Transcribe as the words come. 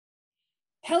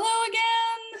Hello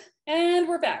again, and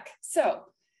we're back. So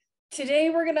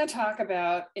today we're going to talk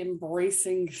about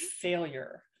embracing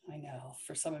failure. I know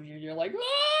for some of you, you're like,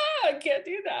 I can't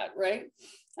do that, right?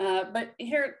 But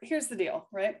here's the deal,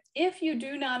 right? If you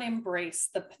do not embrace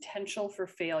the potential for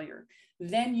failure,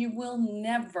 then you will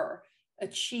never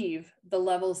achieve the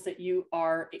levels that you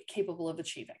are capable of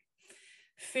achieving.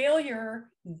 Failure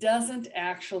doesn't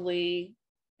actually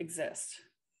exist,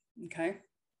 okay?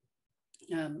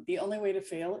 The only way to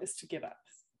fail is to give up.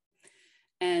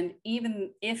 And even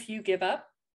if you give up,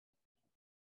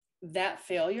 that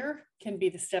failure can be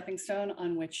the stepping stone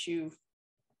on which you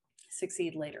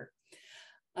succeed later.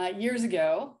 Years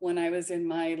ago, when I was in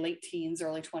my late teens,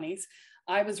 early 20s,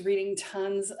 I was reading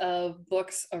tons of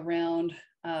books around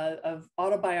of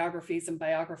autobiographies and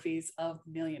biographies of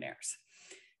millionaires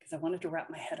because I wanted to wrap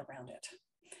my head around it.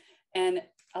 And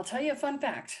I'll tell you a fun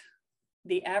fact.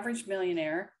 The average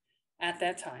millionaire at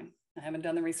that time, I haven't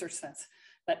done the research since,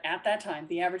 but at that time,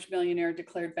 the average millionaire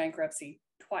declared bankruptcy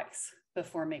twice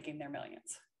before making their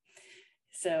millions.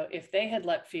 So if they had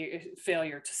let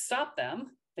failure to stop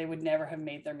them, they would never have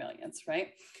made their millions,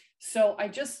 right? So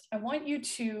I want you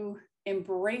to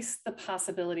embrace the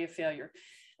possibility of failure.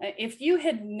 If you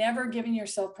had never given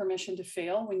yourself permission to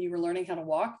fail when you were learning how to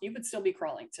walk, you would still be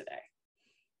crawling today.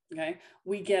 Okay,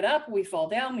 we get up, we fall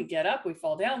down, we get up, we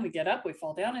fall down, we get up, we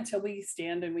fall down until we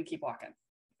stand and we keep walking,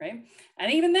 right? And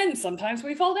even then, sometimes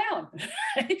we fall down,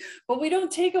 right? But we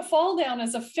don't take a fall down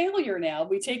as a failure now.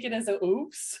 We take it as a,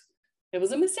 oops, it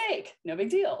was a mistake, no big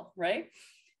deal, right?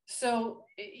 So,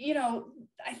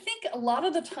 I think a lot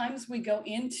of the times we go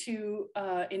into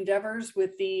endeavors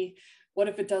with the, what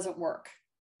if it doesn't work?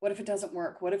 What if it doesn't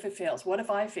work? What if it fails? What if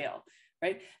I fail?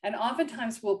 Right? And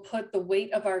oftentimes we'll put the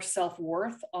weight of our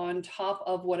self-worth on top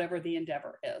of whatever the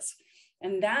endeavor is.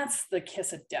 And that's the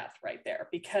kiss of death right there.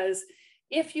 Because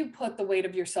if you put the weight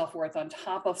of your self-worth on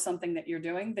top of something that you're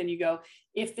doing, then you go,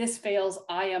 if this fails,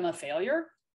 I am a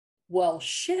failure. Well,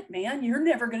 shit, man, you're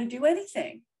never going to do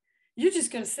anything. You're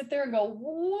just going to sit there and go,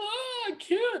 I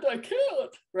can't,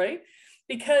 right?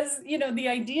 Because, the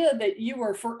idea that you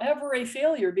are forever a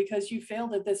failure because you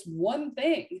failed at this one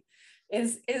thing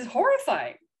is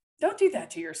horrifying. Don't do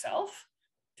that to yourself.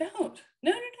 Don't.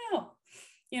 No.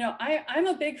 I'm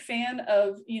a big fan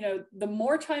of, the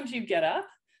more times you get up,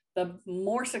 the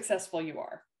more successful you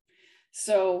are.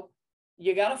 So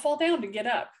you got to fall down to get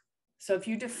up. So if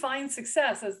you define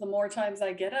success as the more times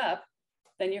I get up,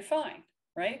 then you're fine,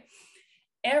 right?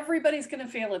 Everybody's going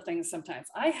to fail at things sometimes.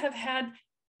 I have had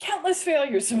countless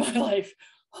failures in my life.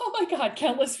 Oh my God,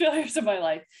 countless failures in my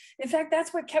life. In fact,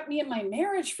 that's what kept me in my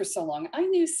marriage for so long. I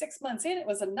knew 6 months in, it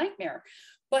was a nightmare,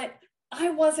 but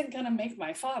I wasn't going to make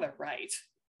my father right.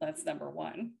 That's number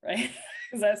one, right?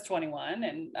 Because I was 21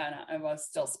 and I was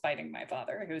still spiting my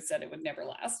father who said it would never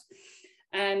last.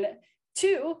 And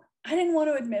two, I didn't want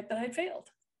to admit that I'd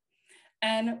failed.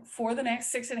 And for the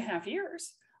next 6.5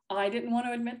 years, I didn't want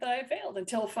to admit that I had failed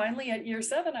until finally at year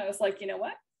 7, I was like, you know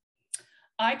what?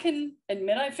 I can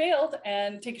admit I failed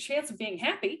and take a chance of being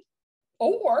happy,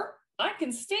 or I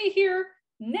can stay here,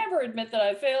 never admit that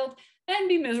I failed, and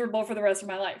be miserable for the rest of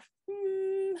my life.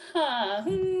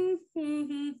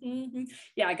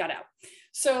 Yeah, I got out.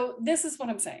 So this is what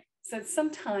I'm saying. So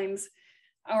sometimes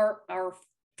our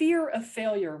fear of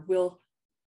failure will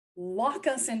lock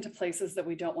us into places that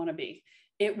we don't want to be.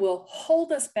 It will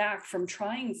hold us back from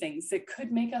trying things that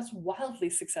could make us wildly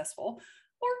successful,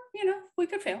 or, we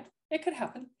could fail. It could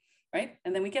happen, right?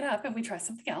 And then we get up and we try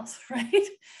something else, right?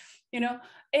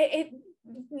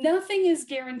 Nothing is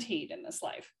guaranteed in this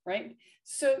life, right?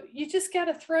 So you just got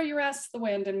to throw your ass to the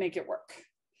wind and make it work.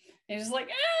 And you're just like,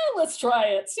 let's try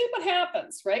it, see what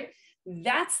happens, right?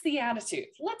 That's the attitude.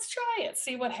 Let's try it,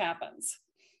 see what happens.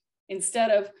 Instead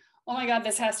of, oh my God,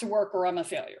 this has to work or I'm a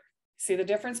failure. See the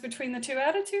difference between the two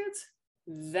attitudes?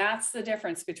 That's the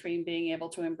difference between being able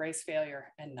to embrace failure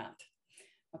and not.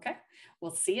 Okay,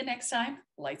 we'll see you next time.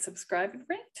 Like, subscribe, and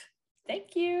rate.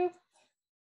 Thank you.